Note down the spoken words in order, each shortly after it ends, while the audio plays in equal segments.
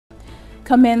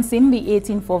Commencing the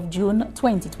 18th of June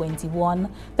 2021,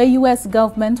 the U.S.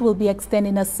 government will be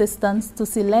extending assistance to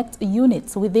select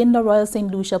units within the Royal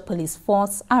St. Lucia Police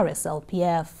Force,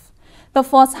 RSLPF. The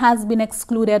force has been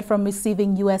excluded from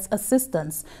receiving U.S.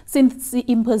 assistance since the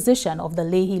imposition of the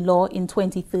Leahy Law in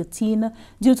 2013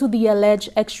 due to the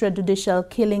alleged extrajudicial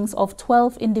killings of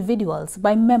 12 individuals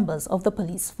by members of the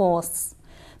police force.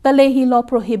 The Leahy Law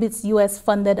prohibits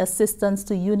U.S.-funded assistance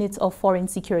to units of foreign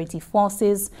security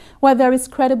forces where there is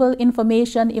credible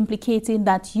information implicating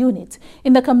that unit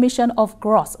in the commission of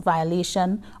gross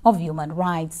violation of human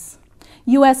rights.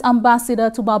 U.S. Ambassador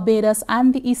to Barbados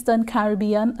and the Eastern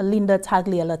Caribbean, Linda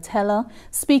Tagliatella,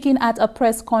 speaking at a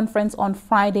press conference on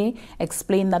Friday,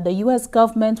 explained that the U.S.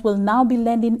 government will now be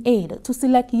lending aid to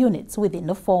select units within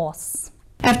the force.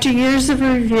 After years of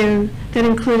review that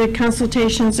included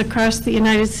consultations across the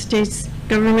United States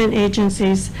government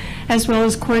agencies, as well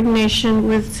as coordination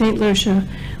with St. Lucia,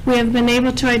 we have been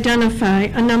able to identify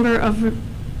a number of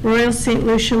Royal St.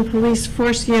 Lucian Police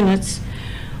Force units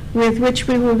with which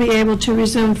we will be able to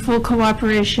resume full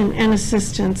cooperation and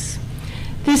assistance.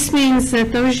 This means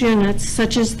that those units,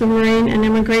 such as the Marine and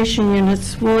Immigration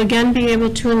units, will again be able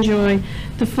to enjoy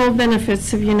the full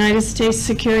benefits of United States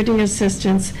security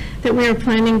assistance that we are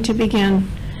planning to begin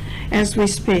as we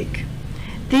speak.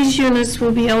 These units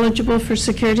will be eligible for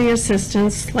security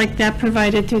assistance like that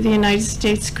provided through the United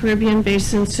States Caribbean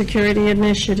Basin Security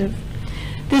Initiative.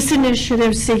 This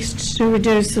initiative seeks to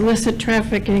reduce illicit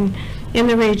trafficking in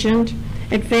the region,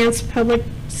 advance public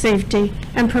safety,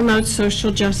 and promote social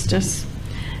justice.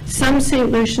 Some St.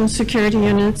 Lucian security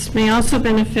units may also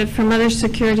benefit from other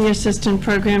security assistance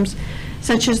programs,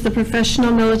 such as the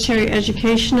professional military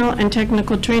educational and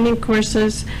technical training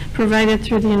courses provided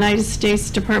through the United States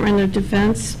Department of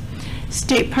Defense,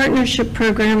 state partnership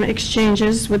program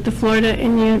exchanges with the Florida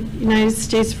and United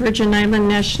States Virgin Island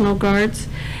National Guards,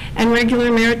 and regular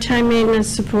maritime maintenance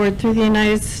support through the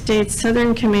United States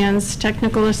Southern Command's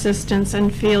technical assistance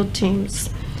and field teams.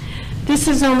 This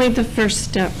is only the first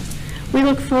step. We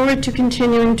look forward to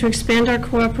continuing to expand our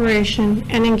cooperation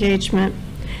and engagement.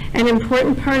 An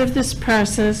important part of this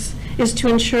process is to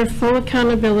ensure full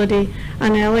accountability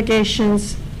on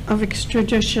allegations of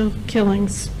extrajudicial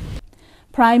killings.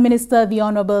 Prime Minister the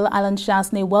Honorable Alan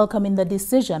Chastanet, welcoming the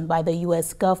decision by the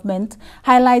U.S. government,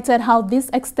 highlighted how this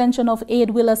extension of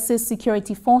aid will assist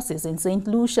security forces in St.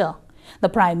 Lucia. The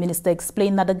Prime Minister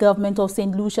explained that the government of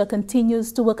St. Lucia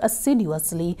continues to work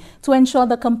assiduously to ensure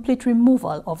the complete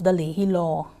removal of the Leahy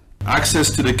Law.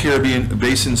 Access to the Caribbean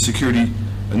Basin Security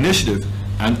Initiative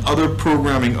and other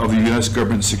programming of the U.S.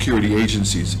 government security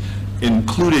agencies,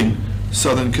 including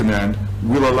Southern Command,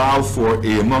 will allow for,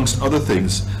 amongst other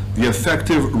things, the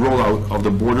effective rollout of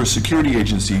the Border Security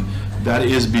Agency that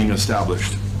is being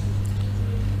established.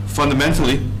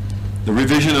 Fundamentally, the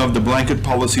revision of the blanket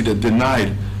policy that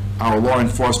denied our law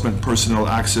enforcement personnel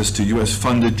access to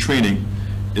U.S.-funded training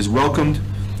is welcomed,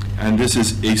 and this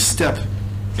is a step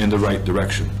in the right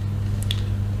direction.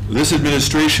 This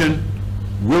administration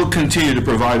will continue to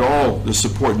provide all the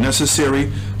support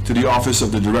necessary to the Office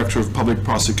of the Director of Public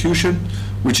Prosecution,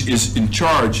 which is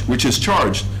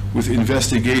charged with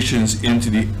investigations into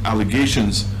the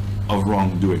allegations of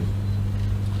wrongdoing.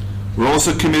 We're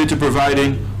also committed to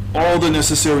providing all the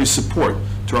necessary support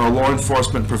to our law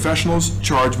enforcement professionals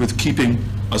charged with keeping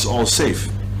us all safe.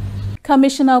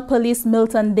 Commissioner of Police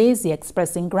Milton Daisy,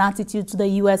 expressing gratitude to the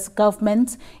U.S.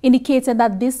 government, indicated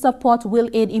that this support will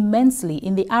aid immensely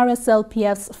in the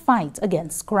RSLPF's fight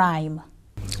against crime.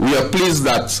 We are pleased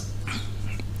that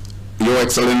Your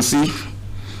Excellency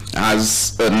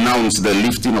has announced the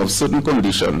lifting of certain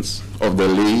conditions of the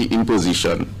Leahy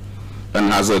imposition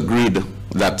and has agreed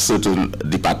that certain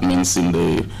departments in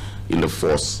the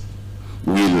force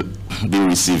will be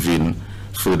receiving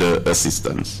further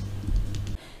assistance.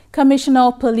 Commissioner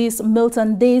of Police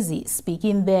Milton Daisy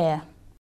speaking there.